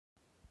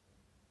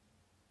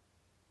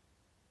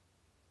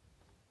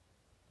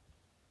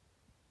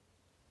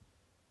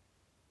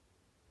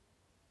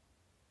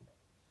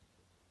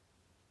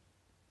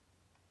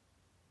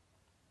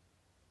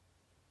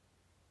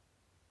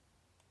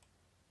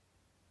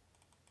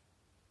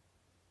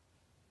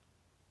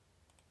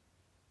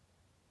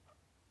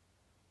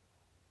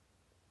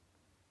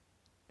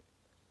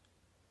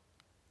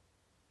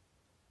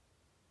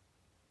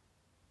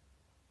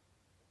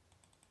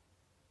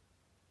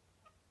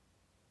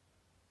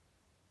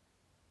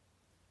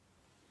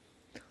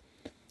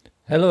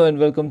Hello and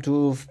welcome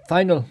to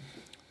final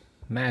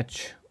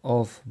match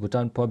of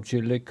Bhutan Pubg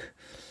League.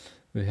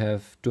 We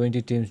have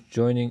 20 teams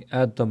joining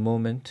at the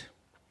moment.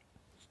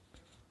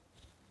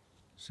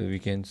 So we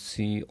can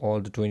see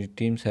all the 20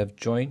 teams have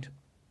joined.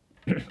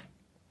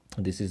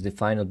 This is the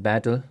final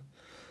battle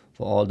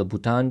for all the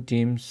Bhutan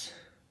teams.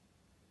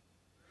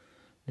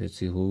 Let's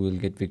see who will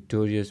get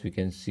victorious. We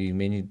can see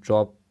many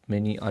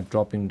are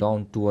dropping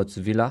down towards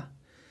Villa.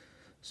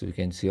 So we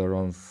can see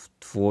around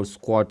 4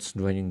 squads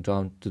joining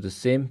down to the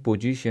same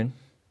position,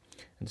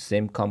 the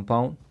same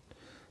compound.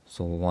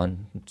 So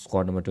one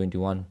squad number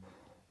 21,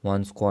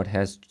 one squad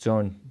has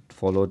joined,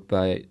 followed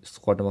by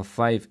squad number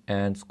 5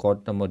 and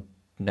squad number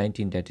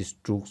 19, that is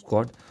True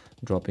squad,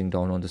 dropping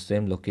down on the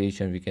same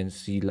location. We can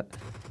see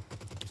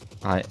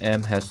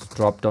IM has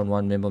dropped down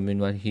one member.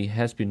 Meanwhile, he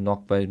has been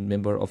knocked by a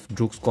member of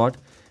Druk squad.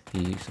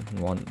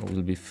 One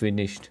will be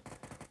finished.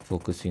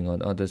 Focusing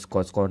on other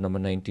squad number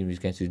 19, we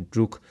can see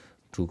Druk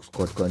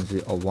squad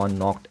currently a one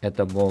knocked at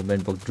the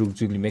moment, but Druk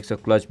Zugli makes a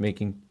clutch,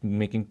 making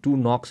 2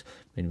 knocks.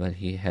 Meanwhile,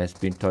 he has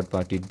been third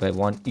partied by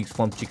one X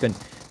from Chicken.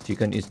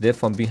 Chicken is there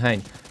from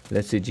behind.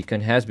 Let's say Chicken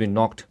has been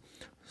knocked.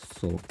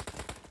 So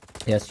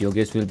yes,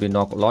 Yogesh will be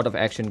knocked. A lot of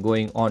action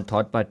going on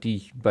third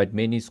party, but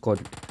many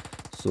squad.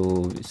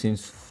 So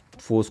since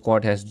 4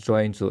 squad has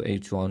joined, so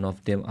each one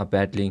of them are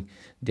battling.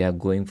 They are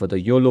going for the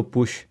YOLO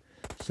push.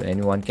 So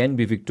anyone can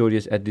be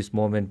victorious at this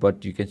moment,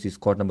 but you can see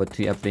squad number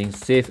 3 are playing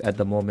safe at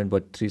the moment,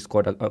 but 3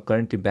 squad are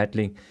currently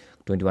battling.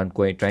 21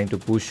 trying to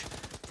push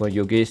for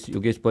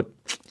Yogesh, but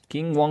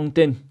King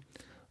Wangten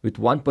with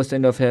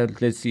 1% of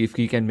health. Let's see if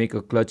he can make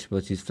a clutch,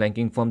 but he's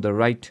flanking from the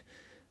right.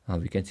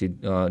 We can see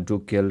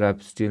Druk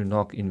Kelrap still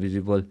knock,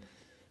 invisible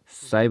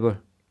Cyber.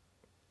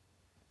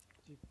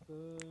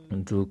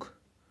 Druk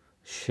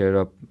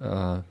Sherap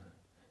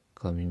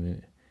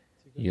coming.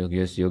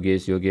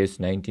 Yogesh,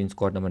 19,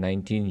 squad number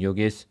 19,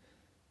 Yogesh.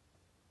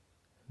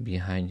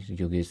 Behind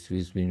Yogesh,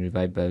 who's been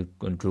revived by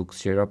Druk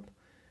Sherap.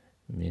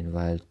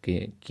 Meanwhile,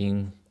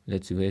 King,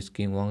 let's see where's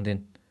King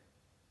Wangden.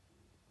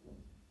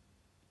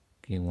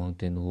 King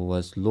Wangden, who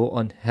was low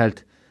on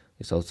health,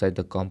 is outside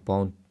the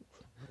compound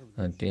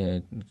and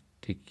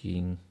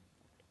taking.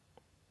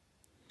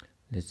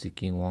 Let's see,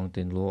 King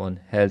Wangden low on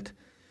health,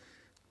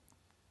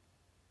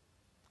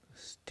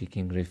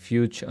 taking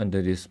refuge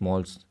under this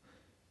small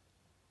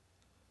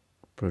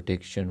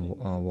protection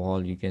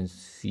wall. You can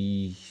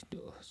see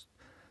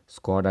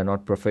squad are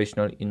not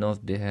professional enough.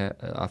 They have,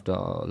 after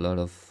a lot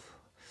of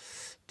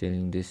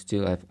telling, this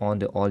still have on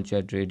the all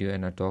chat radio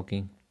and are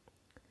talking.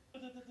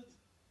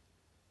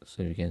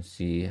 So you can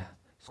see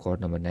squad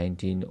number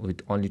 19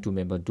 with only 2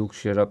 members, Duke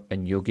Sherap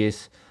and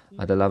Yogesh.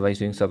 Other Lava is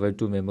doing survive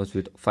 2 members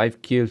with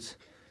 5 kills.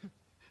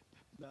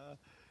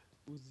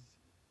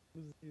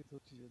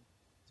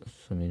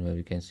 So meanwhile,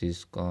 we can see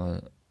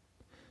squad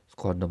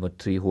number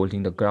 3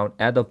 holding the ground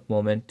at the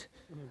moment,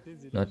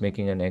 not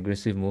making an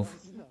aggressive move.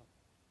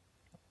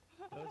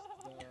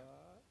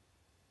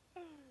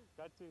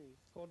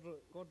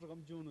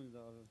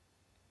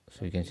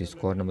 So you can see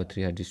squad number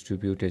 3 are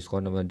distributed.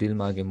 Squad number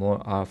Dilmage more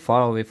are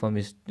far away from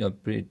his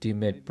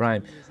teammate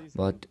Prime,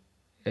 but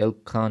El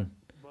Khan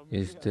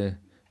is the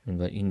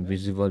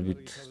invisible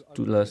with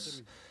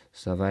Tulas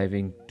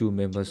surviving. 2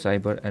 members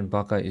Cyber and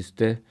Baka is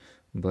there,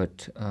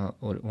 but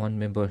 1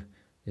 member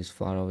is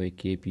far away.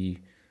 KP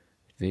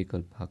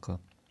vehicle Baka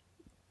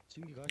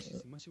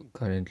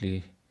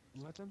currently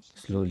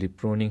slowly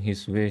proning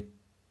his way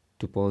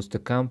to post the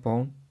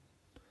compound.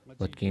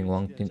 But King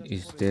Wangtin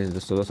is there.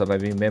 The solo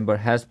surviving member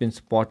has been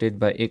spotted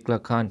by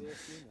Ekla Khan,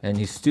 and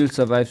he still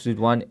survives with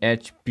 1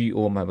 HP.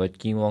 Oh my! But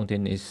King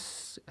Wangtin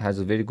has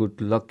a very good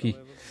lucky.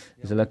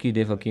 It's a lucky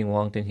day for King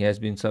Wangtin. He has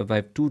been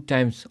survived 2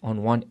 times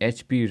on 1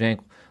 HP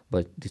rank,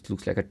 but this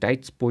looks like a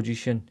tight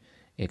position.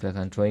 Ekla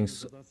Khan throwing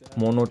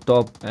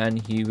monotop,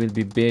 and he will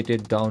be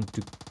baited down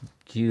to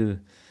kill.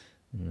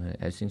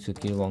 I think so.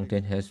 King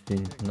Wangtin has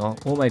been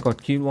knocked. Oh my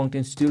God! King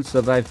Wangtin still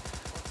survived,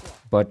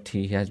 but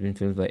he has been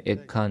killed by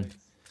Ek Khan.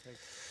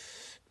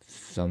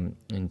 Some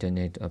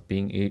internet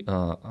ping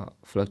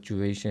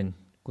fluctuation,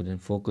 couldn't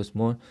focus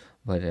more,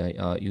 but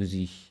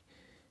Uzi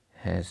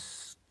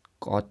has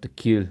got the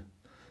kill.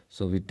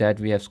 So with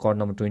that, we have squad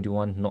number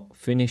 21 not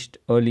finished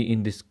early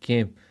in this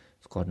game.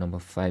 Squad number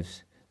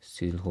 5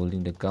 still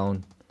holding the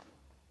ground,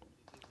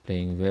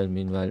 playing well.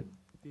 Meanwhile,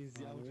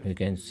 you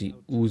can see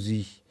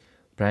Uzi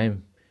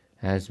Prime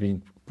has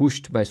been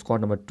pushed by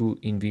squad number 2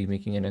 Invi,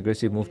 making an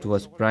aggressive move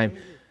towards Prime.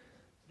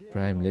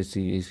 Let's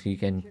see if he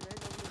can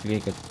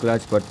make a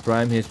clutch, but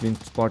Prime has been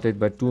spotted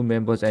by 2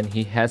 members and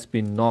he has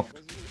been knocked.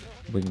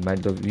 But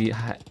the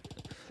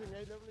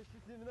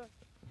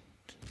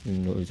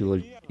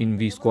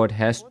Invi squad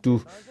has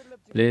to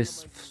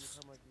place.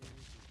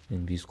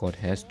 Invi squad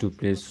has to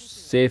play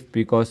safe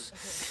because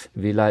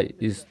Villa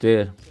is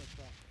there.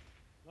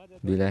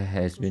 Villa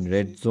has been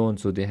red zone,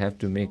 so they have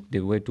to make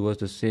their way towards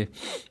the safe.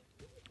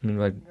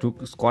 Meanwhile,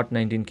 squad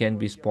 19 can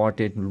be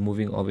spotted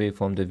moving away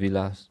from the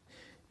Villa's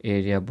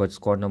area, but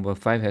squad number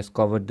 5 has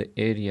covered the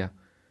area.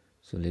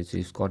 So let's see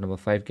if squad number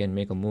 5 can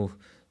make a move.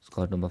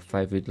 Squad number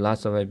 5 with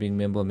last surviving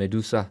member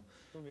Medusa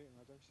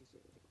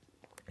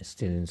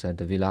Still inside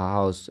the villa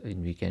house,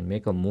 and we can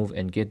make a move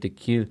and get the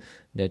kill.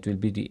 That will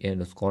be the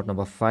end of squad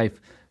number 5.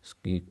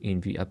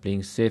 We are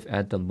playing safe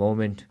at the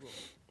moment.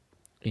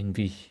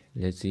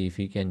 Let's see if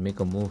he can make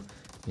a move.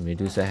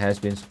 Medusa has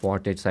been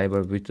spotted.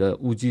 Cyber with the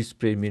Uji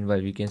spray.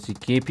 Meanwhile, we can see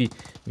KP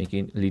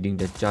leading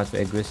the charge for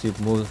aggressive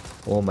move.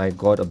 Oh my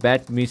god, a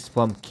bad miss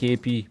from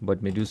KP,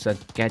 but Medusa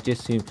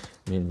catches him.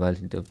 Meanwhile,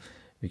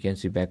 we can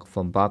see back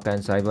from Baka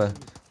and Cyber.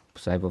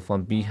 Cyber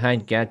from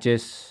behind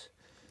catches.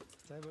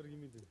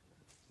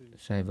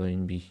 Cyber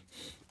in B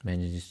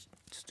manages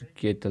to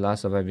get the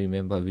last surviving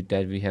member. With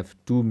that, we have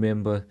two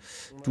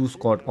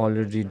squad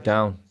already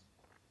down.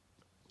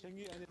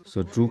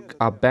 So Druk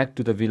are back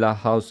to the villa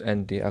house,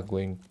 and they are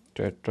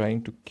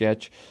trying to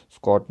catch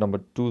squad number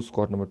 2.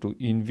 Squad number 2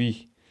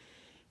 Invi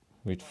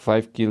with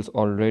 5 kills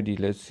already.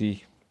 Let's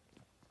see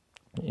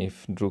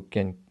if Druk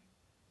can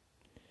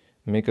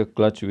make a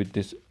clutch with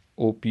this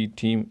OP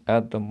team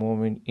at the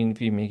moment.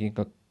 Invi making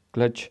a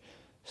clutch.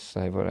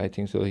 Cyber, I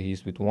think so,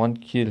 he's with 1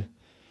 kill,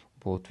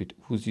 both with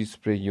Uzi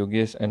spray.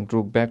 Yogesh and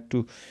Druk back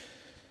to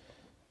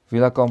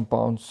villa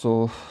compound.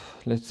 So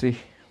let's see.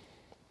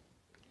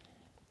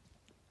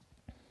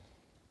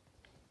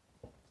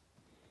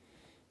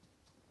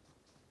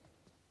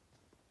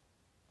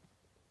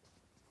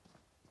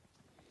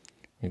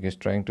 Yogesh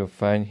trying to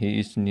find. He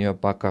is near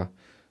Baka.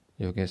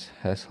 Yogesh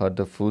has heard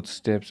the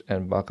footsteps,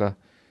 and Baka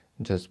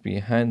just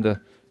behind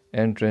the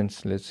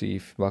entrance. Let's see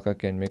if Baka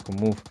can make a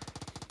move.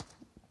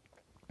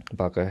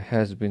 Baka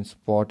has been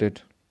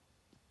spotted.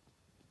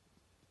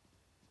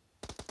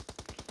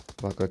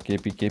 Baka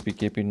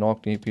KP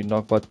knocked,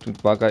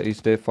 but Baka is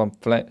there from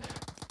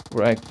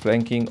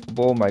flanking.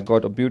 Oh my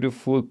god, a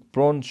beautiful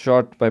prone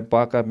shot by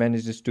Baka,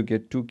 manages to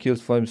get 2 kills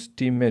for his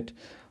teammate.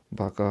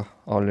 Baka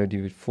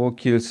already with 4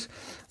 kills,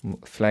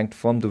 flanked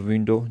from the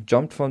window,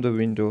 jumped from the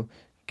window,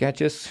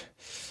 catches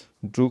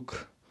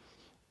Druk,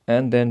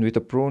 and then with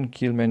a prone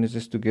kill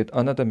manages to get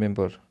another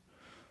member.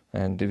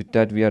 And with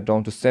that, we are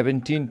down to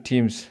 17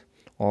 teams.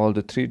 All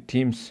the 3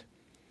 teams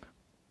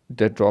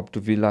that dropped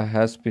to villa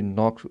has been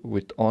knocked,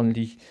 with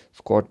only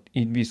squad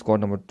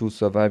number 2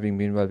 surviving.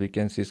 Meanwhile, we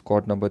can see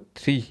squad number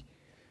 3,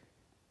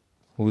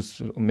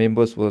 whose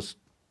members was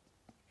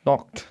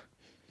knocked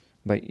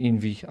by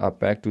Invi, are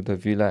back to the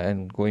villa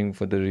and going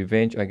for the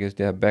revenge. I guess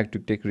they are back to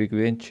take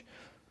revenge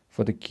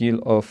for the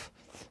kill of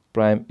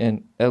Prime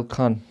and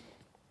Elkhan.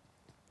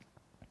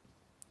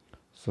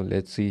 So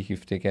let's see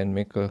if they can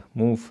make a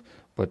move,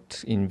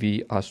 but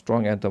Invi are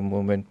strong at the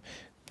moment.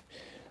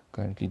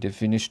 Currently they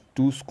finished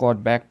 2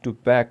 squad back to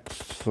back.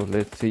 So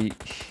let's see.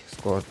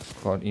 Squad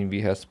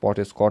Invi has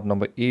spotted squad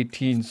number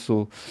 18.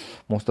 So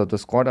most of the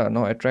squad are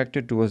now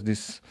attracted towards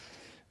this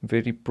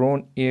very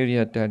prone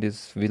area, that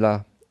is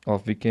villa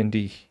of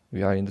Vikendi.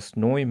 We are in the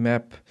snowy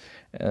map,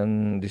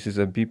 and this is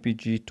a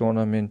BPG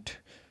tournament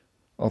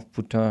of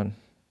Bhutan.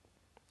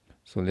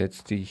 So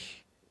let's see.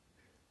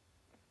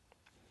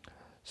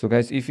 So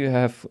guys, if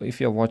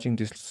you're watching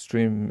this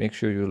stream, make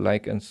sure you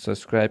like and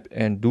subscribe,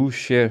 and do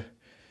share,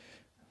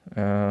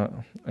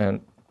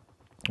 and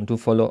do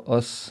follow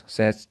us,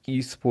 SAS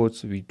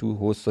Esports. We do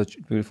host such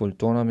beautiful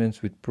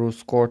tournaments with pro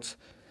squads.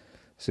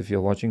 So if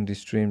you're watching this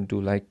stream, do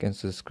like and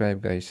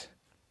subscribe, guys,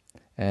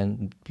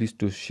 and please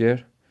do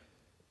share.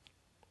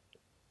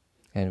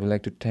 And we'd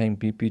like to thank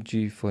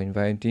BPG for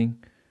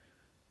inviting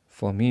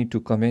for me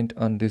to comment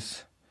on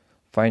this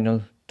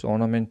final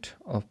tournament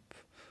of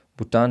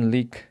Bhutan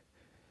League.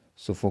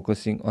 So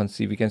focusing on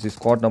we can see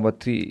squad number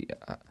 3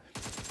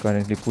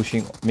 currently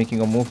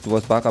making a move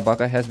towards Baka.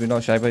 Baka has been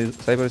out.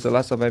 Cyber is the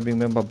last surviving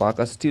member.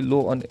 Baka still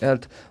low on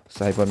health.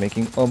 Cyber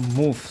making a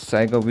move.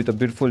 Cyber with a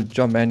beautiful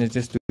jump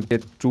manages to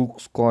get 2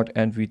 squad,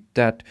 and with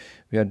that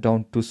we are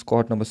down to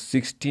squad number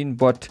 16.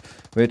 But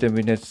wait a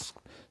minute,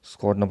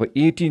 squad number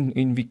 18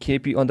 in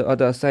VKP on the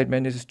other side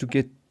manages to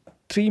get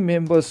 3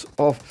 members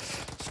of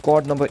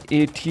squad number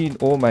 18.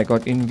 Oh my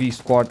god, Invi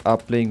squad are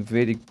playing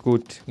very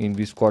good.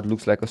 Invi squad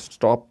looks like a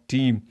top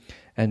team,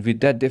 and with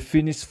that they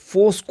finish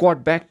 4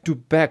 squad back to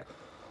back.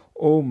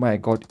 Oh my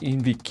god,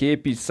 Invi,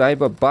 KP,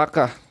 Cyber,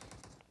 Baka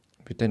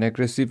with an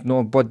aggressive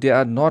note, but they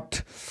will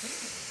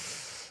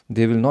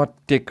not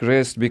take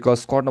rest,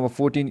 because squad number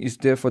 14 is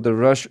there for the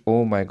rush.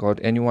 Oh my god,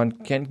 anyone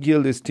can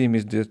kill this team.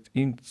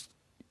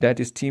 That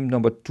is team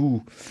number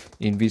 2.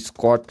 Invi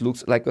squad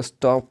looks like a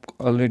stop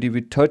already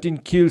with 13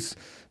 kills.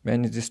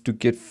 Manages to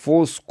get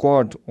 4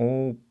 squad.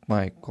 Oh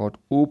my god.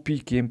 OP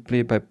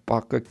gameplay by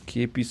Baka,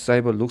 KP,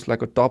 Cyber. Looks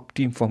like a top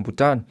team from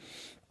Bhutan.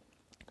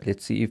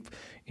 Let's see if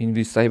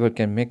Invi Cyber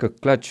can make a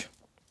clutch.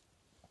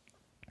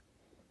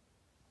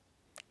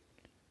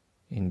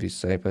 Invi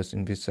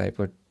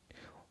Cyber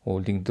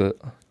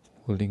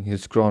holding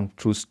his ground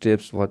through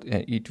steps.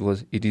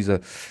 It is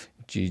a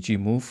GG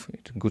move.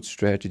 Good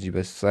strategy by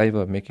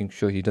Cyber, making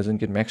sure he doesn't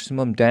get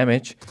maximum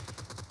damage.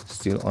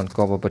 Still on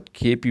cover, but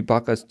KP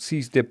Baka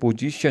sees their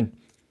position.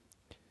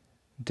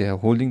 They are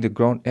holding the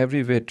ground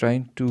everywhere,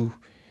 trying to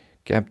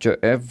capture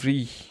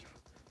every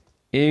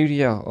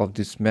area of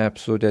this map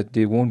so that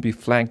they won't be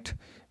flanked.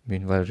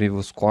 Meanwhile,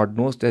 Revo squad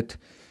knows that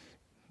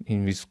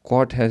Invi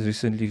squad has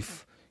recently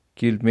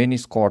killed many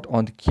squad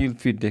on the kill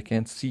feed. They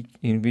can see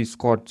Envy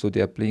squad, so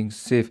they are playing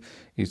safe.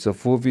 It's a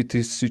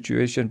 4v3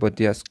 situation, but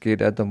they are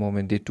scared at the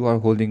moment. They too are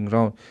holding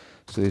ground,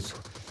 so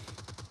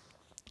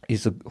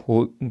it's a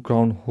whole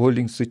ground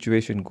holding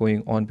situation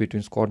going on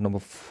between squad number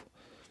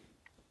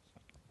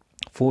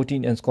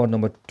 14 and squad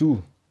number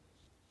 2.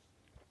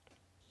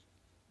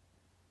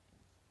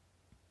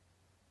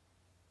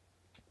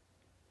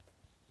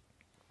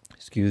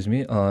 Excuse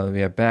me,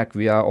 we are back.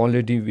 We are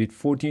already with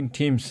 14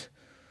 teams.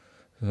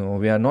 So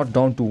we are not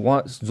down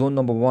to zone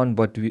number 1,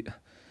 but we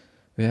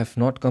have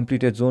not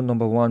completed zone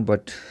number 1,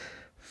 but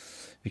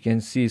we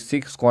can see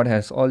 6 squad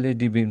has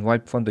already been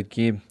wiped from the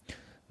game.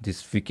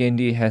 This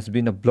Vikendi has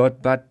been a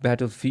bloodbath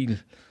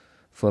battlefield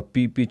for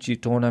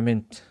PPG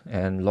tournament,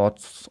 and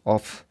lots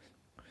of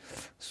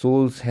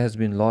souls has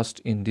been lost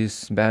in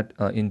this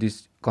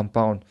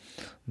compound.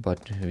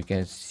 But we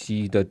can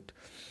see that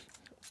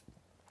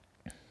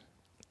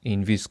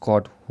Envy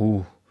squad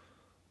who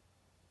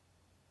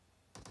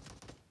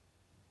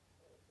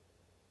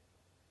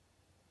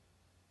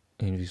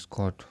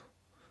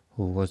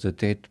was the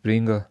death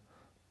bringer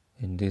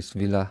in this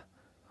villa,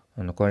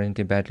 and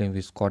currently battling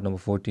with squad number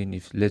 14.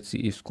 Let's see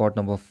if squad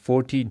number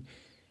 14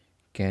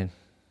 can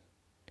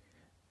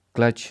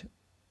clutch,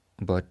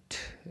 but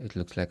it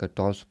looks like a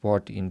top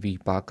spot. In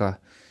Baka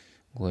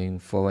going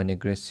for an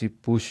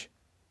aggressive push.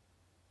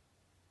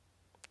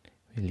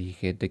 Will he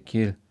get the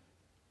kill?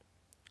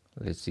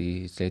 Let's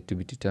see. It's said to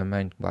be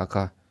determined.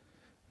 Baka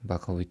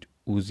with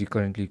Uzi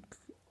currently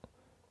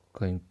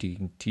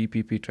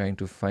TPP, trying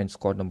to find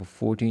squad number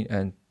 14,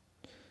 and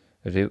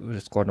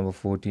squad number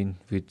 14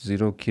 with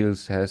 0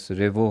 kills has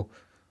Revo,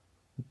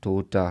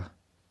 Dota,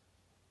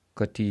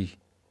 Kati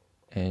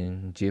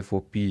and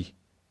J4P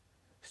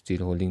still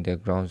holding their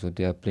ground, so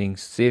they are playing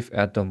safe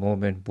at the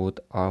moment. Both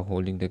are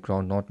holding their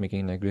ground, not making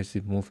an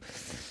aggressive move,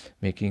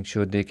 making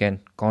sure they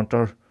can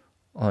counter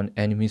on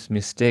enemy's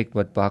mistake.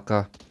 But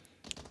Baka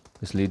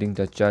is leading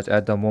the charge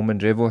at the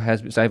moment.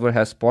 Cyber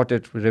has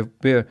spotted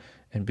Bear,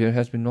 and Bear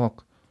has been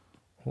knocked.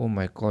 Oh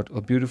my god,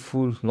 a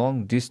beautiful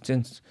long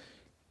distance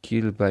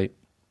kill by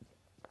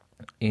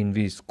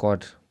Envy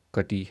squad.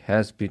 Kati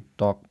has been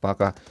knocked.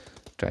 Baka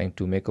trying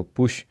to make a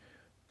push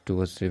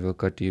towards River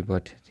Kati,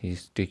 but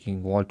he's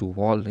taking wall to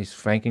wall. He's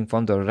flanking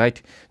from the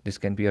right. This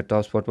can be a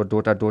tough spot for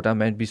Dota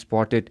might be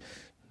spotted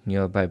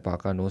nearby.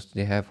 Baka knows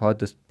they have heard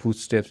the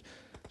footsteps,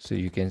 so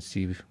you can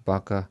see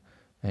Baka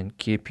and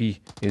KP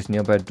is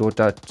nearby.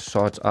 Dota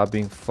shots are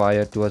being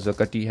fired towards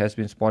Kati has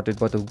been spotted,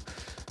 but a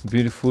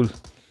beautiful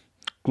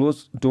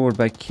close door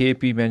by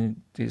KP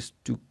manages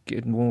to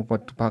get more,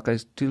 but Baka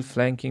is still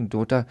flanking.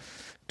 Dota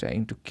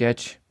trying to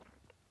catch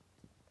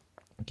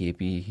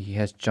KP. He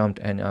has jumped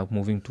and are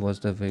moving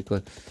towards the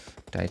vehicle.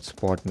 Tight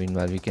spot.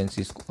 Meanwhile, we can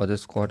see other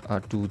squad are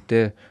 2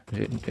 there.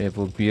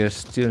 Revo Beer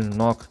still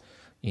knocked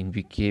in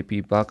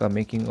KP. Baka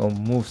making a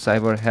move.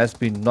 Cyber has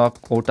been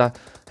knocked. Ota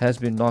has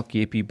been knocked.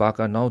 KP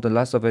Baka now the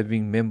last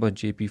surviving member.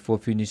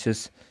 JP4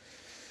 finishes.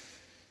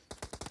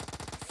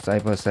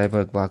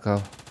 Cyber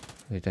Baka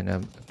with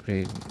an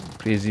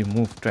crazy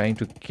move trying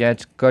to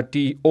catch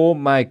Kati. Oh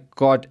my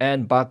god,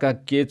 and Baka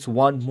gets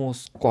one more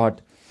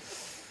squad.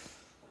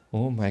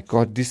 Oh my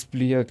god, this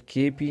player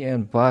KP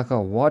and Baka,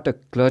 what a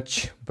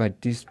clutch by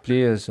these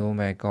players. Oh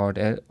my god,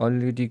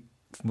 already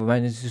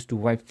manages to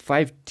wipe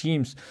 5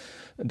 teams.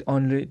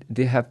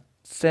 They have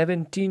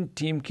 17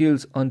 team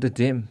kills under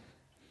them.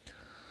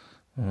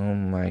 Oh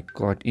my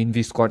god,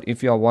 Envy squad,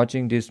 if you are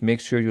watching this,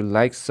 make sure you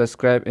like,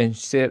 subscribe and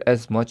share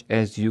as much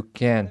as you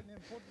can.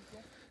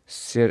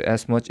 Share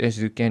as much as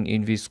you can,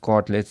 Envy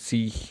squad. Let's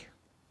see.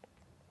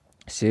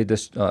 Share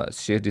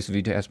this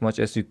video as much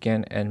as you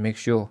can, and make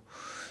sure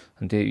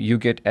you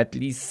get at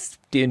least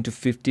 10 to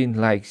 15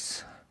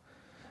 likes.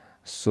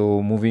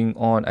 So moving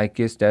on, I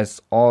guess that's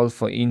all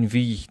for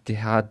Envy. They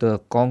are the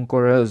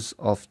conquerors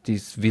of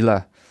this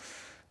villa.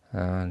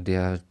 They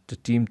are the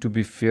team to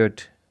be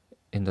feared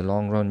in the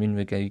long run.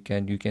 Meanwhile, you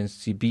can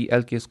see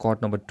BLK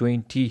squad number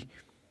 20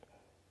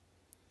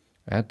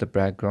 at the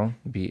background.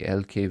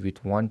 BLK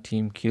with 1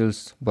 team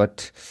kills,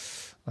 but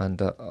on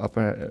the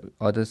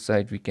other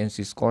side we can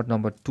see squad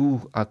number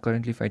 2 are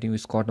currently fighting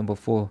with squad number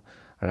 4.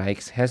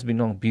 Rikes has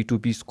been on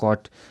B2B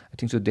squad. I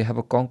think so they have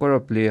a conqueror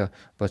player,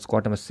 but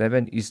squad number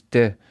 7 is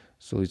there,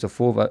 so it's a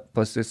 4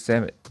 versus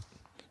 7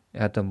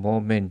 at the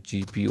moment.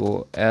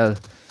 GPOL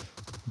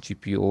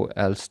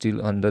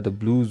still under the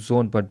blue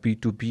zone, but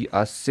B2B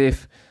are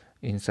safe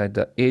inside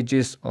the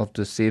edges of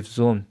the safe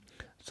zone.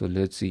 So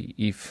let's see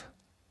if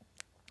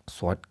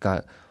Swat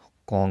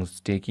Kong's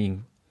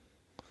taking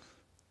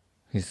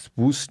his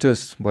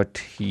boosters, but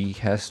he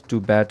has to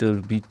battle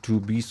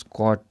B2B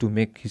squad to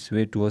make his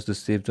way towards the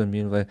safe zone.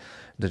 Meanwhile,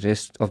 the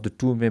rest of the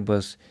 2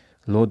 members,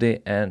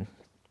 Lode and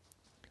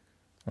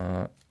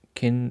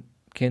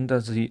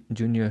Kenda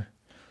Jr.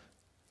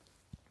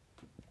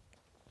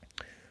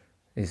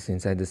 is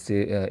inside the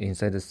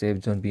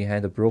safe zone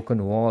behind the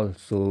broken wall.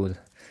 So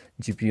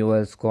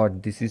GPOL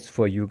squad, this is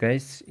for you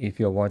guys. If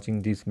you're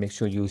watching this, make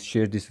sure you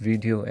share this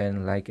video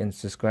and like and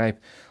subscribe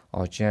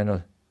our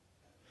channel.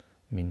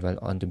 Meanwhile,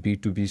 on the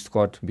B2B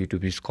squad,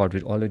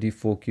 with already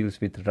 4 kills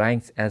with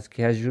ranks as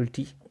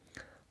casualty.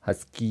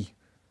 Husky,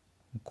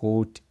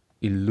 Goat,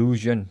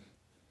 Illusion.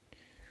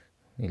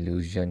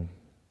 Illusion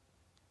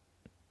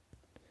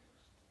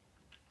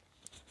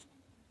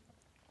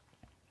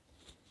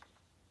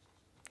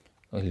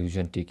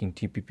taking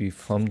TPP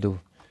from the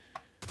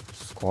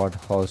squad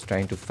house,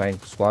 trying to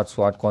find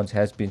SWAT cons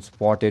has been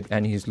spotted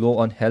and he's low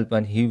on health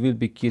and he will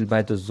be killed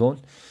by the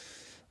zone.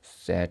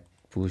 Sad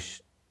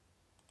push.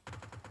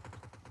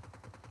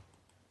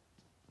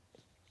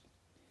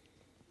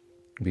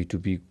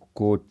 B2B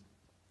Goat.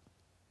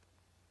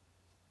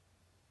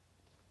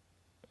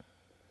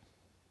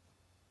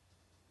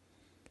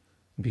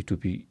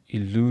 B2B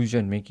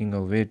Illusion making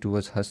a way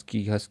towards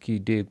Husky. Husky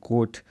Day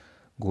Goat.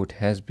 Goat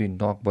has been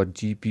knocked, but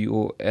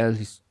GPOL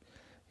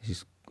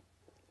is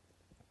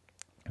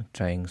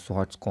trying.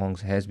 SWAT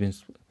Kongs has been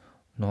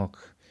knocked.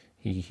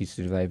 He's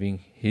reviving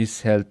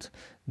his health.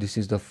 This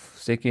is the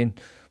second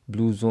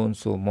blue zone,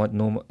 so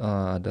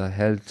the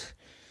health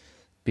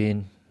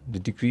pain, the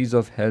decrease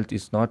of health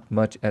is not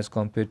much as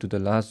compared to the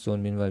last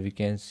zone. Meanwhile, we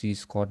can see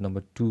squad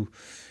number 2,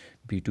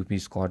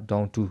 B2B squad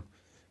down to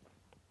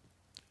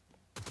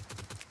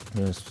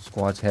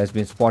squads has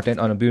been spotted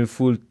on a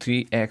beautiful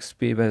 3x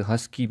pay by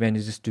Husky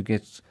manages to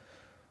get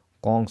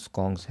Kongs.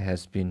 Kongs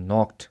has been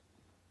knocked.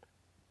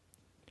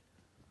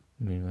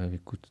 Meanwhile, we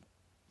could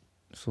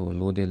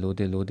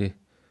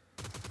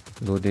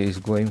Lode is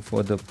going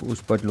for the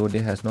push, but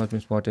Lode has not been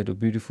spotted. A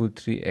beautiful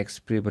 3x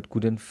spray but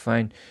couldn't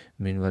find.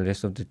 Meanwhile,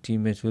 rest of the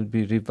teammates will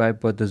be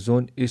revived, but the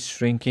zone is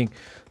shrinking,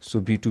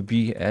 so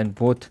B2B and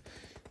both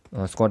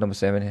squad number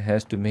 7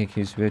 has to make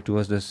his way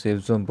towards the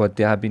safe zone, but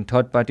they have been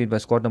third partied by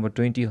squad number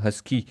 20.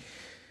 Husky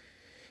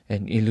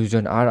and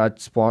Illusion are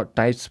at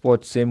tight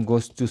spot. Same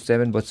goes to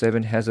 7, but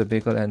 7 has a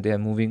vehicle and they are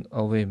moving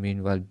away.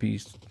 Meanwhile,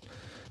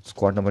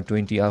 squad number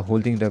 20 are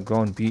holding the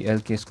ground.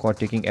 BLK squad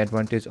taking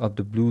advantage of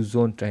the blue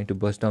zone, trying to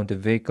burst down the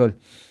vehicle.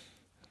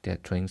 They are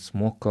throwing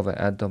smoke cover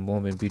at the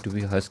moment.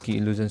 B2B Husky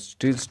Illusion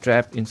still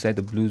trapped inside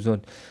the blue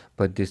zone,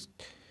 but this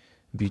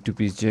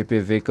B2B's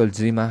JP vehicle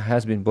Zima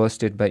has been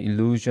bursted by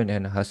Illusion,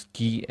 and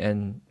Husky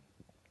and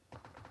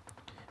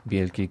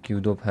BLK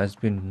Qdope has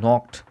been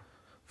knocked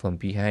from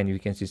behind. You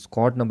can see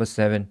squad number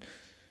 7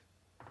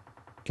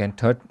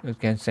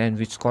 can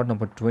sandwich squad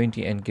number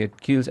 20 and get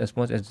kills as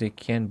much as they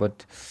can,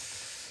 but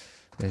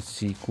let's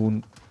see,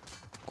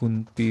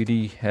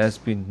 Kunpiri has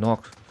been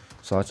knocked.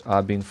 Shots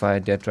are being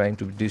fired. They're trying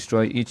to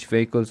destroy each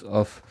vehicles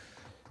of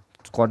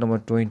squad number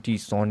 20.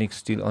 Sonic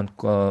still on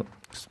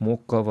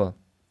smoke cover.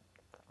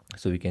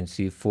 So we can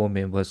see 4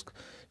 members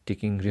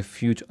taking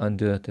refuge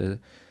under the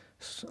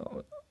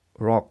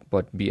rock,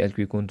 but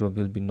BLK Kundra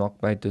will be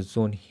knocked by the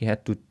zone. He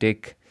had to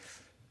take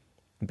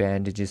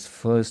bandages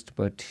first,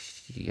 but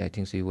I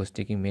think so he was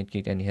taking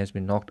medkit and he has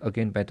been knocked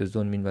again by the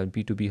zone. Meanwhile,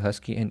 B2B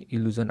Husky and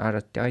Illusion are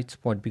a tight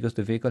spot because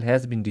the vehicle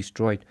has been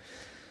destroyed.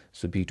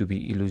 So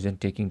B2B Illusion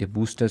taking the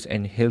boosters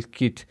and health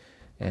kit,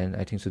 and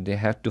I think so they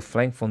have to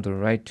flank from the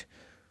right,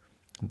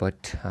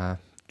 but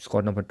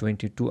squad number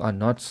 22 are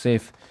not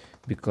safe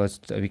because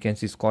we can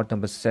see squad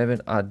number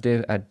 7 are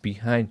there at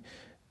behind,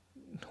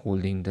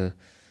 holding the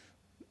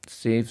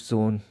safe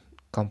zone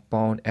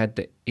compound at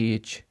the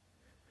edge.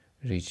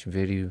 Reach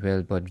very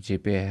well, but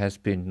JP has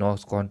been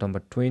knocked. Squad number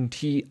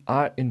 20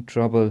 are in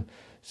trouble.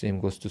 Same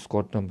goes to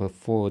squad number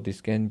 4. This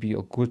can be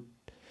a good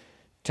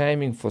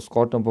timing for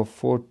squad number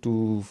 4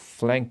 to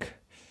flank,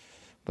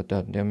 but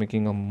they're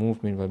making a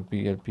move. Meanwhile,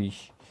 BLP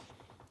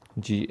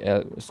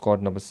GL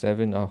squad number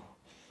 7 are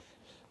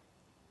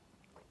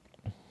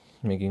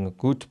making a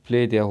good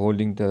play. They are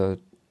holding the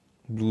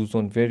blue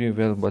zone very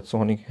well, but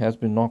Sonic has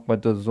been knocked by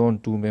the zone.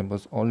 2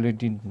 members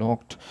already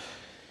knocked.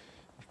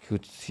 You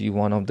could see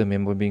one of the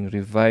member being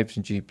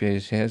revived.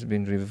 GPS has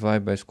been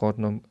revived by squad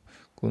number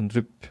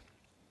Kundrip,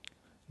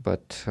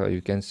 but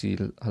you can see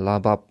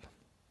Labab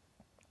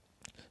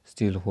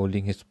still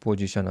holding his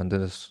position under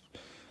the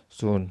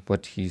zone,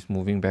 but he's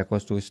moving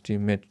backwards to his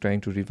teammate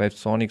trying to revive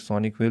Sonic.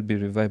 Sonic will be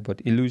revived,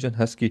 but Illusion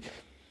Husky,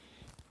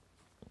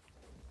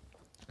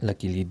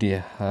 luckily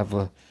they have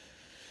a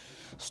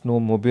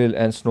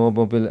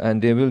snowmobile and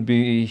they will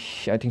be,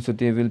 I think so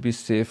they will be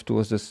safe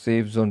towards the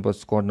safe zone. But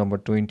squad number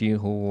 20,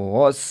 who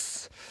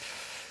was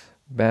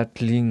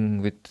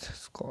battling with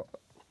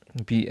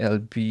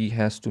BLB,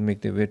 has to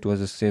make their way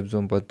towards the safe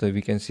zone, but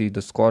we can see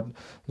the squad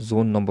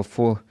zone number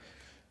 4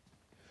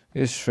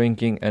 is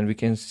shrinking, and we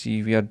can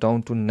see we are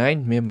down to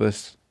 9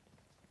 members.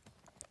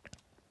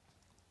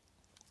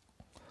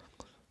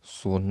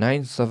 So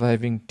 9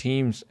 surviving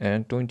teams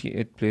and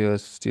 28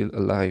 players still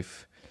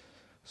alive.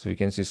 So we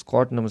can see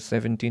squad number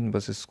 17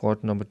 versus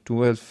squad number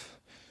 12.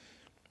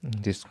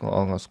 This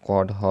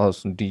squad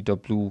has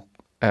DW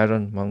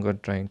Aaron Munger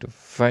trying to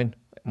find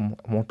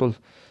Motl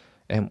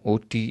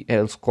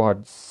MOTL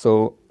squad.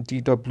 So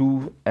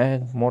DW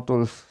and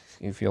Motl,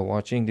 if you're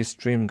watching this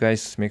stream,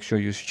 guys, make sure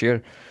you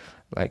share,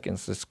 like and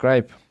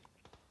subscribe.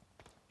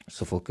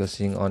 So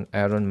focusing on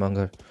Aaron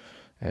Munger.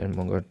 Aaron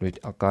Munger with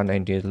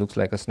AK-98 looks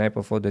like a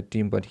sniper for the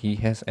team, but he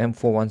has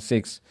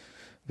M416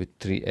 with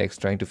 3x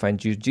trying to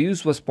find Zeus.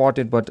 Zeus was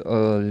spotted, but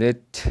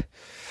late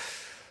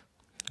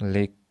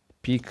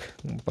peak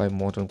by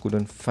Mortal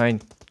couldn't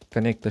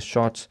connect the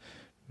shots.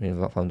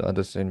 Meanwhile, from the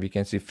other side, we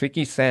can see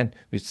Freaky San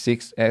with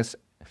 6S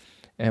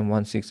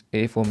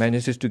M16A4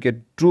 manages to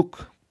get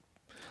Druk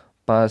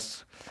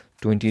pass.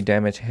 20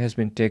 damage has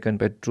been taken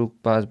by Druk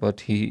pass,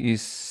 but he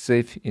is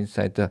safe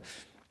inside the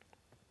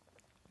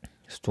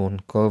stone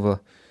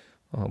cover.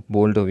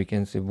 Boulder, we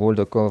can see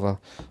boulder cover.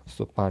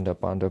 So Panda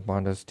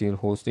still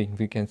hosting.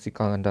 We can see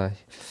Kanda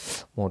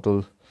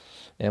Mortal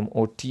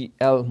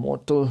MOTL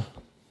Mortal.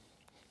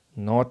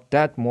 Not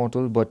that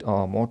Mortal, but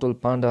Mortal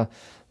Panda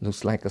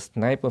looks like a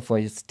sniper for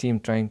his team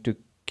trying to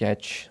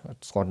catch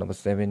squad number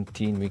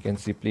 17. We can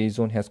see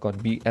Playzone has got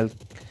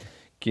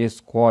BLK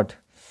squad.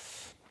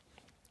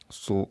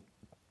 So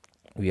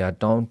we are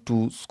down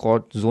to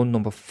squad zone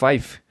number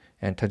 5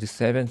 and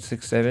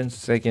 67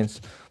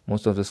 seconds.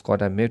 Most of the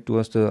squad are made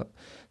towards the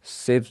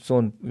safe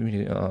zone,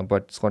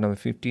 but squad number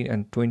 15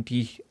 and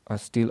 20 are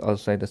still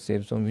outside the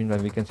safe zone.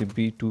 Meanwhile, we can see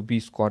B2B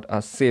squad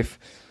are safe.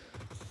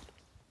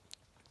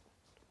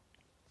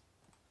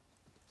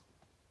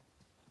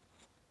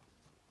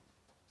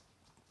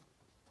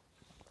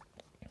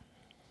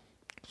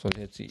 So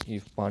let's see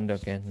if Panda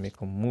can make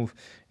a move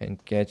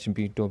and catch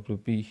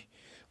BWB.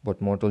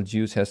 But Mortal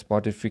Zeus has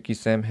spotted. Freaky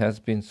Sam has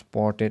been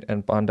spotted,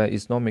 and Panda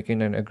is now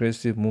making an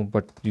aggressive move.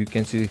 But you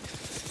can see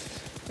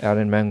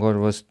Aaron Mangor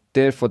was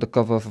there for the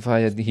cover of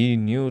fire. He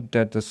knew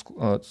that the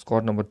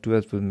squad number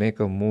 12 will make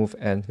a move,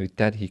 and with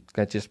that he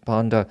catches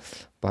Panda.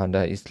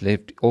 Panda is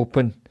left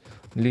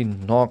openly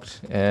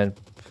knocked,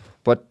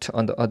 but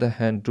on the other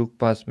hand,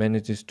 Drukpas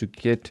manages to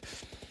get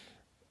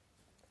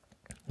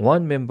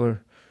one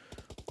member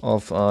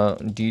of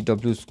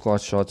DW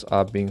squad. Shots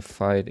are being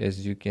fired,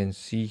 as you can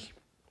see.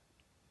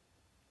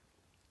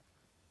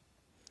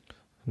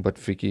 But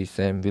Freaky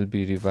Sam will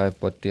be revived,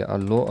 but they are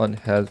low on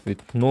health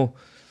with no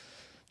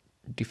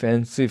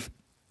defensive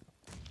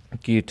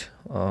kit.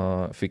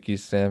 Freaky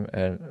Sam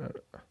and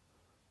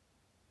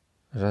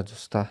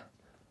Rajusta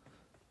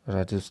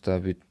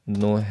with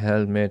no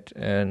helmet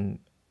and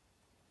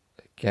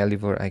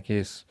caliber, I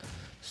guess.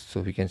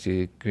 So we can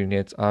see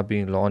grenades are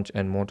being launched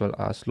and Mortal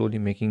are slowly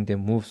making their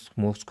moves.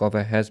 Most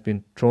cover has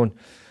been thrown.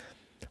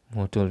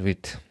 Mortal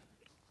with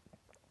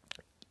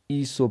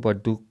ISO,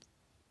 but Duke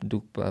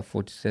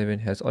 47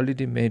 has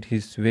already made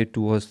his way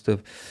towards the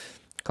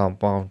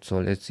compound. So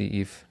let's see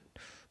if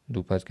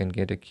Dupas can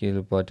get a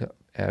kill, but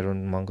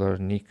Aaron, Munger,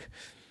 Nick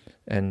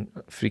and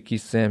Freaky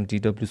Sam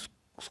DW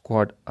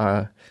squad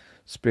are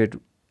spread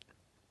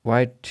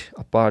wide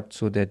apart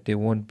so that they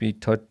won't be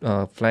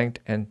flanked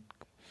and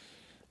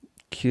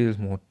kill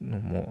more.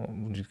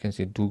 You can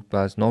see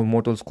Dupas. Now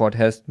Mortal squad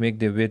has made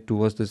their way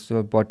towards the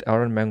sword, but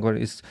Aaron Mangor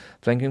is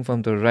flanking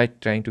from the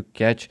right, trying to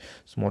catch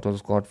Mortal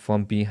squad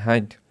from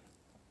behind.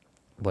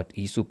 But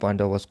Isu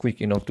Panda was quick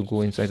enough to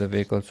go inside the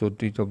vehicle. So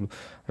DW,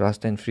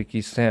 Rasta and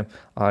Freaky Sam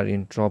are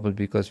in trouble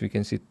because we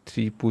can see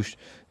three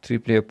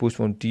player push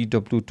from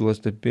DW towards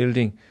the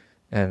building,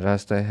 and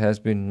Rasta has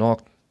been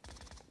knocked.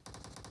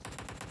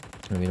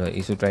 You know,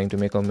 Isu trying to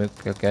make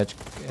a catch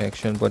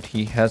action, but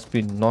he has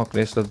been knocked.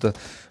 Rest of the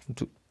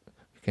you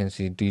can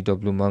see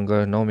DW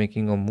Munger now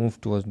making a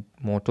move towards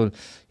Mortal.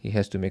 He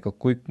has to make a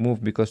quick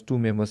move because two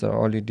members are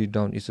already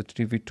down. It's a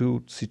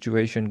 3v2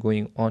 situation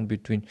going on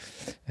between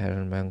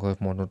Aaron Mangor.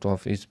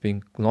 Molotov is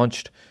being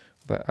launched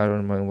by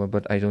Aaron Mangor,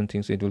 but I don't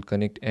think so it will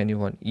connect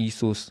anyone.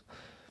 Isos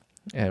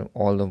and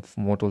all the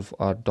Mortals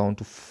are down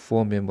to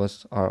 4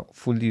 members, are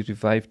fully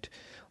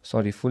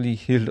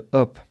healed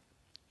up.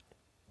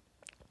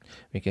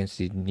 We can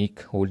see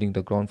Nick holding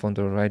the ground from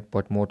the right,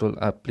 but Mortal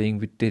are playing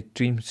with their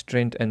team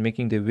strength and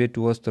making their way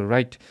towards the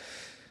right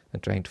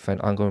and trying to find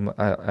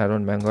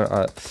Aaron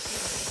Mangor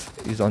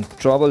is on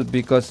trouble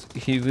because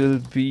he will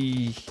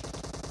be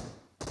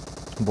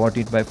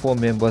bodied by 4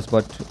 members,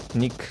 but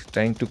Nick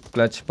trying to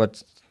clutch,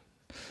 but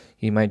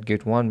he might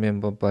get 1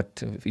 member,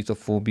 but it's a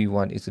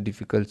 4v1. It's a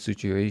difficult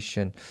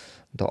situation.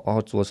 The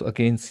odds was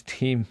against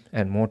him,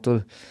 and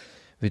Mortal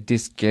with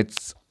this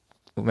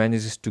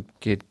manages to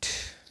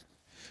get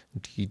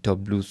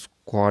DW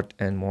squad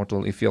and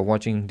Mortal. If you're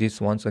watching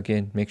this once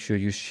again, make sure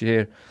you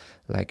share,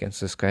 like and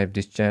subscribe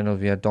this channel.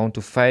 We are down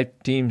to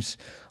 5 teams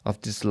of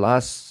this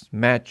last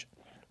match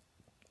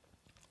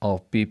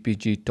of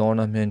BPG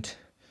tournament.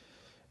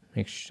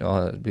 Big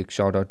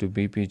shout out to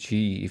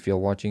BPG. If you're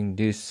watching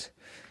this,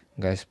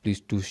 guys, please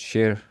do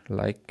share,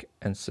 like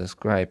and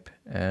subscribe,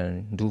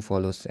 and do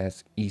follow us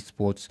as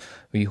esports.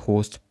 We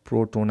host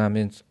pro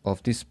tournaments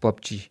of this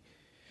Pubg.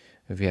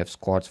 We have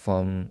squads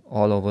from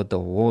all over the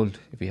world.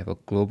 We have a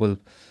global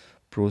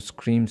pro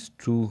screams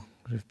too,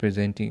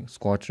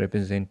 squads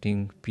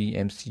representing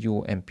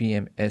PMCO and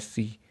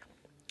PMSC.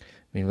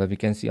 Meanwhile, we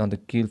can see on the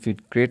kill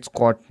feed, Great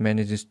Squad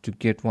manages to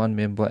get 1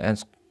 member,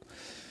 and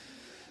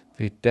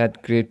with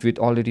that, Great with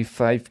already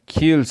 5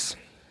 kills.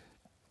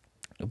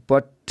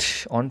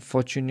 But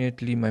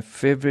unfortunately, my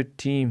favorite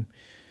team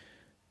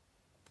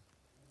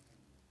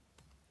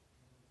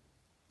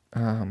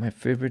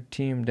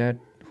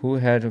who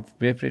had a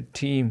favorite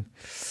team?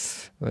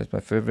 Where's my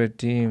favorite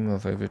team? My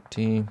favorite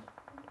team.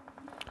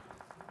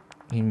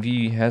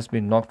 Envy has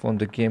been knocked from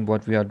the game,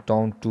 but we are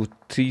down to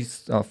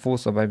 4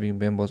 surviving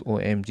members.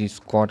 OMG,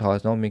 Scott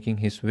has now making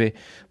his way,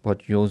 but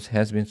Yoz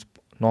has been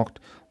knocked.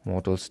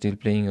 Mortal still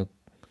playing a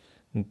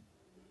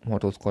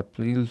Mortal Scott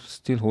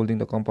still holding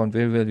the compound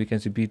very well. We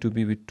can see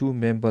B2B with 2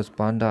 members.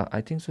 Panda,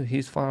 I think so,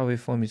 he's far away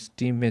from his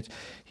teammates.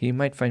 He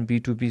might find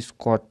B2B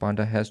Scott.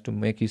 Panda has to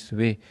make his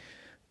way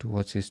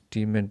towards his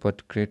teammate,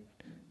 but great.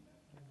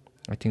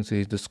 I think so,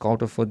 he's the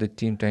scouter for the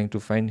team, trying to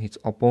find his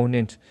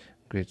opponent.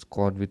 Great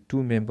squad with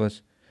 2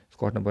 members.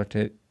 Squad number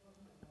 10,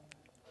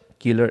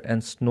 Killer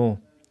and Snow.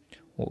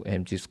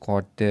 OMG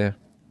squad there.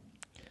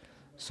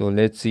 So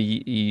let's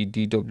see,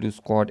 DW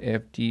squad,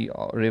 FD,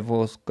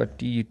 Revos,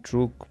 Kati,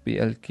 Truk,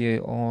 PLK,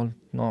 all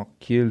not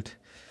killed.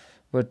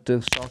 But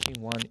the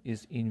shocking one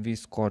is Envy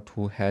squad,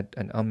 who had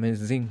an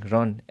amazing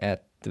run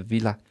at the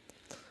villa.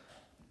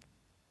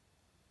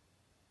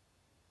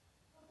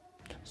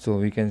 So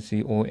we can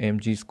see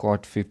OMG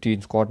squad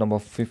 15, squad number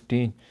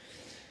 15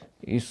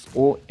 is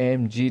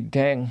OMG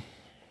Dang.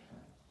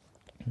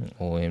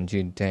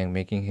 OMG Dang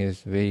making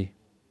his way.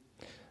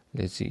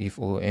 Let's see if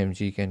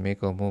OMG can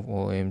make a move.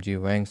 OMG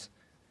Wangs.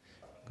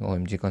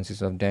 OMG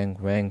consists of Dang,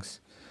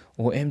 Wangs.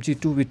 OMG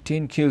 2 with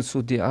 10 kills,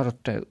 so they are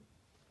a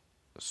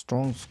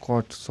strong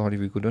squad. Sorry,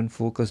 we couldn't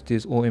focus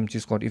this. OMG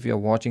squad, if you are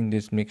watching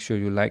this, make sure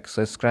you like,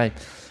 subscribe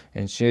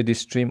and share this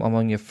stream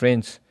among your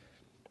friends.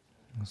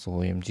 So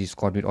OMG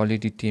squad with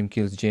already team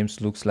kills. James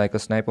looks like a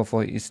sniper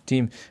for his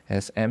team,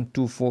 has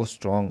M24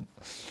 strong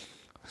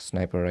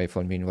sniper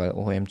rifle. Meanwhile,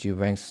 OMG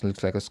Wangs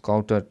looks like a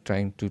scouter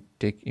trying to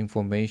take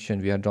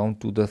information. We are down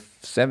to the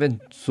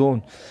 7th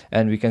zone,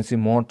 and we can see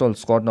Mortal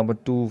squad number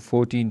 2,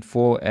 14,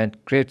 4 and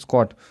Great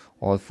squad.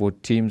 All 4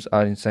 teams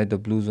are inside the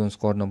blue zone.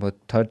 Squad number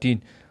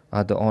 13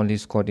 are the only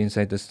squad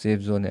inside the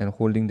safe zone and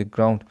holding the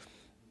ground.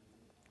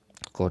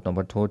 Squad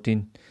number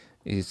 13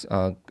 is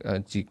a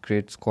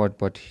Great squad,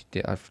 but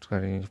they are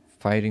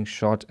firing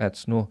shots at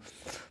Snow.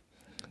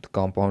 The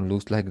compound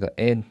looks like the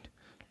end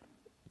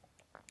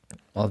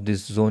of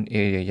this zone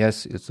area.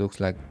 Yes, it looks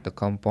like the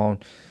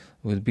compound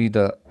will be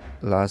the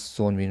last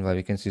zone. Meanwhile,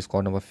 we can see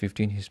squad number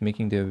 15 is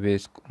making their way.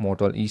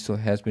 Mortal Iso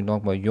has been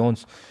knocked by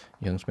Yons.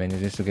 Youngs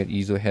manages to get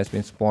Iso, has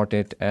been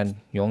spotted, and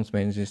Youngs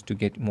manages to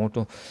get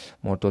Mortal.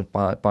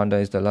 Panda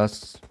is the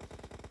last,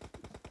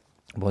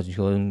 but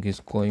Young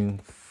is going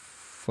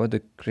for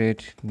the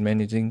crate,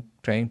 managing,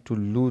 trying to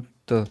loot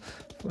the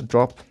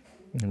drop,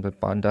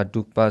 but Panda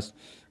took past.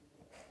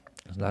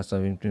 Last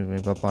time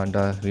remember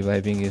Panda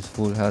reviving his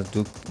full has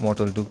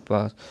Mortal Duke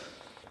pass.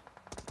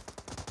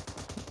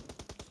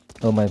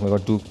 Oh my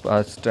god, Duke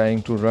pass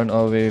trying to run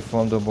away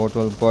from the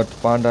bottle, but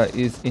Panda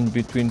is in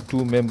between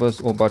 2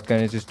 members. Oh, but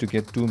manages to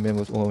get 2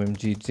 members.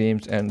 OMG,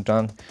 James and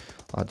Dang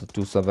are the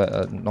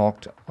 2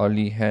 knocked.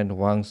 Early hand.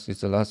 Wangs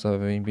is the last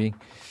surviving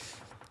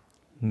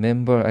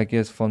member, I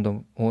guess, from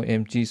the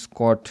OMG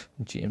squad.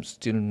 James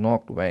still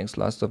knocked. Wangs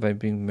last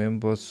surviving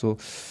member, so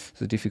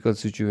it's a difficult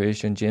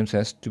situation. James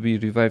has to be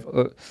revived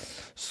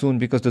soon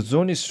because the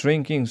zone is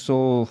shrinking.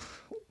 So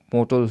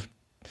Mortal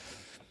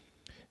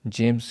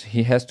James,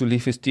 he has to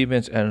leave his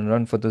teammates and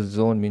run for the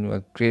zone.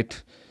 Meanwhile,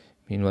 Great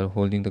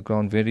holding the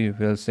ground very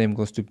well. Same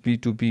goes to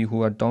B2B,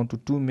 who are down to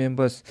 2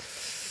 members.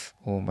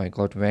 Oh my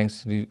god,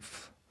 Wangs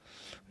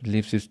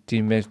leaves his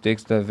teammates,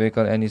 takes the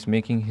vehicle and is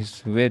making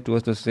his way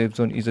towards the safe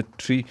zone. Is a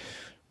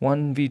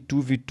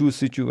 1v2v2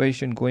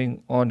 situation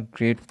going on.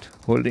 Great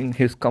holding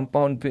his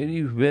compound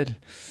very well,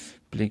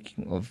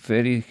 playing a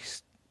very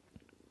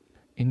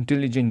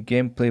intelligent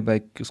gameplay by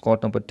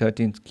squad number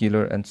 13,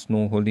 Killer and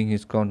Snow, holding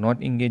his ground,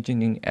 not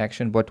engaging in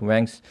action, but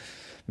Wangs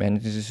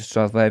manages to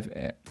survive.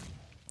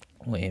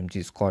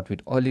 OMG squad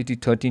with already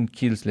 13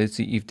 kills. Let's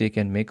see if they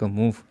can make a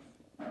move.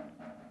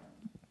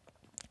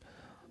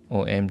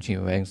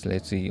 OMG Wangs,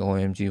 let's see.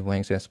 OMG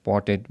Wangs has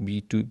spotted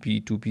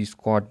B2B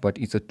squad, but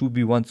it's a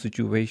 2v1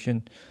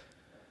 situation.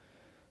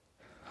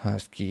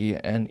 Husky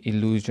and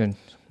Illusion.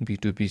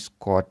 B2B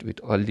squad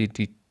with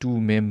already 2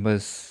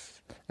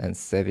 members and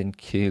 7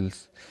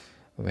 kills.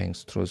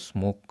 Wangs throws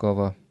smoke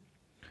cover,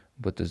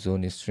 but the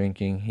zone is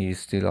shrinking. He is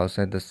still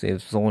outside the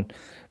safe zone,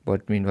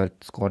 but meanwhile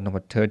squad number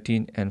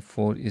 13 and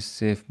 4 is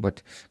safe,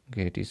 but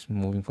Great is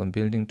moving from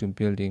building to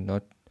building,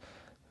 not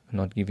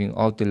giving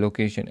out the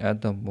location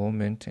at the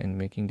moment and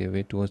making their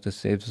way towards the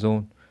safe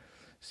zone.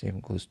 Same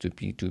goes to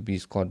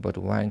B2B squad, but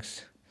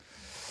Wangs,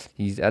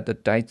 he's at the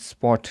tight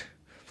spot.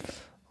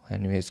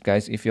 Anyways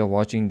guys, if you're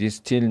watching this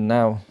till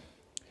now,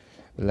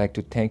 I'd like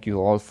to thank you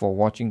all for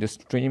watching the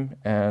stream,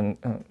 and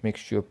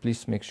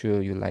please make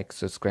sure you like,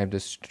 subscribe the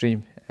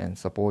stream and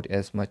support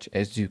as much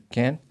as you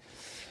can.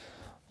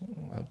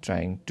 I'm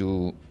trying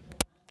to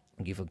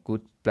give a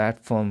good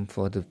platform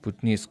for the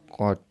Bhutanese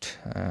squad,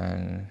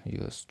 and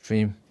your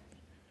stream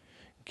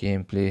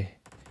gameplay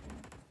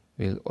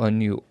will earn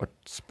you a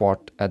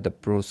spot at the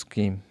pro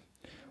scheme.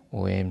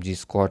 OMG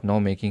squad now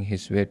making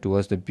his way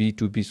towards the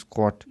B2B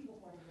squad.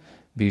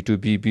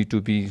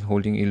 B2B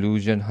holding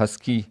Illusion,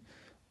 Husky.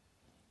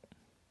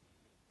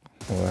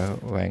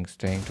 Wang's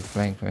trying to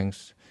flank.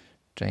 Wang's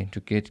trying to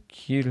get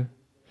kill.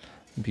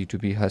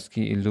 B2B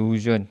Husky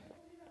illusion.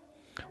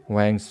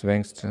 Wang's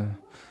trying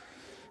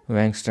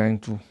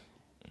to.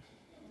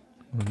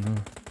 Oh no.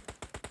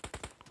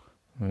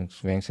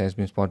 Wang's has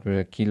been spotted where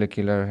a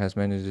killer has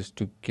managed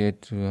to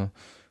get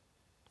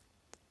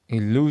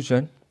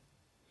illusion.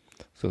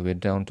 So we're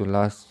down to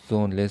last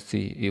zone. Let's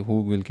see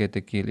who will get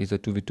the kill. It's a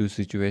 2v2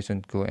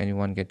 situation. Go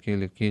anyone get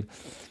kill.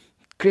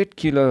 Great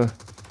killer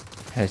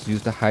has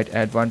used the height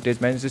advantage.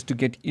 Manages to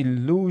get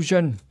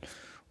illusion.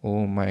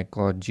 Oh my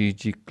god.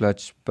 GG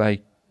clutch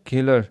by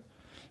killer.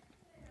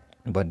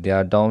 But they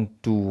are down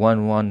to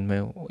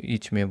 1-1.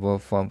 Each member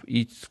from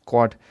each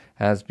squad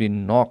has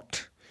been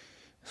knocked.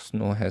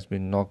 Snow has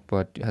been knocked,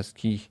 but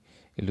Husky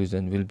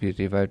illusion will be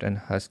revived, and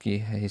Husky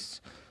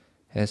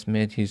has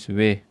made his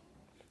way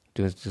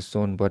towards the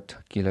zone, but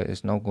killer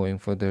is now going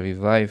for the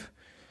revive.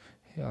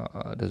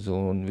 The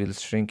zone will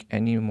shrink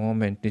any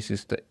moment. This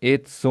is the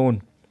 8th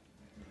zone,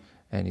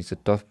 and it's a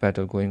tough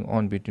battle going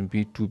on between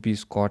B2B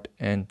squad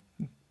and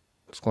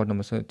squad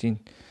number 13.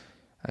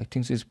 I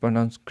think it's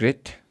pronounced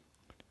Great.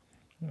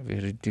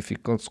 Very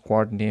difficult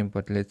squad name,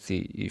 but let's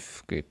see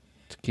if Great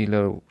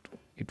killer.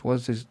 It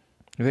was a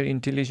very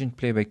intelligent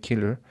play by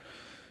killer,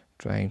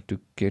 trying to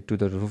get to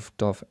the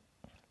rooftop.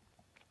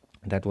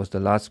 That was the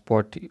last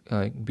spot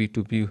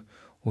B2B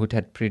would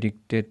had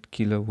predicted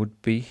killer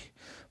would be,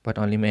 but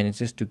only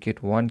manages to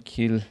get one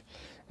kill.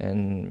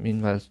 And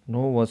meanwhile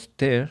Snow was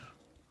there,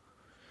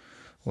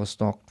 was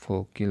knocked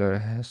for. Killer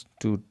has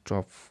to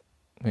drop.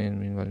 And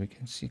meanwhile we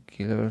can see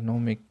killer now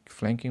make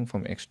flanking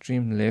from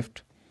extreme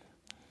left.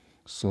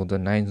 So the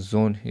 9th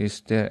zone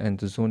is there, and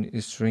the zone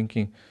is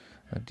shrinking.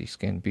 This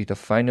can be the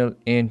final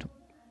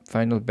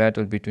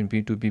battle between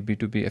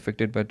B2B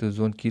affected by the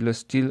zone. Killer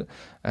still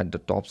at the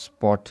top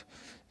spot.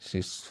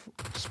 His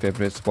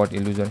favorite spot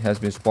illusion has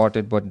been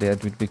spotted, but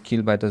that will be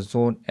killed by the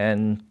zone.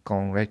 And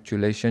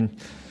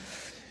congratulations,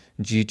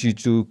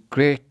 GG2.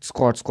 Great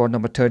squad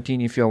number 13.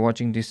 If you are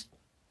watching this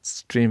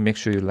stream, make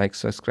sure you like,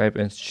 subscribe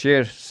and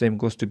share. Same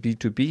goes to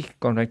B2B.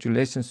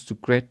 Congratulations to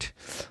Great,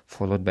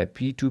 followed by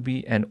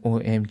B2B and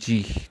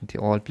OMG. They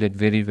all played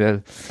very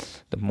well.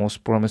 The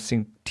most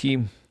promising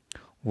team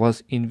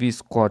was Invi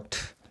squad.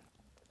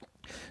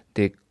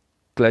 The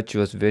clutch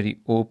was very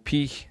OP.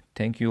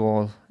 Thank you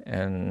all,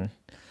 and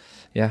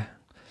yeah,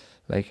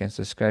 like and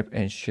subscribe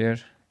and share,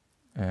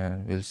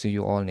 and we'll see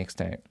you all next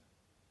time.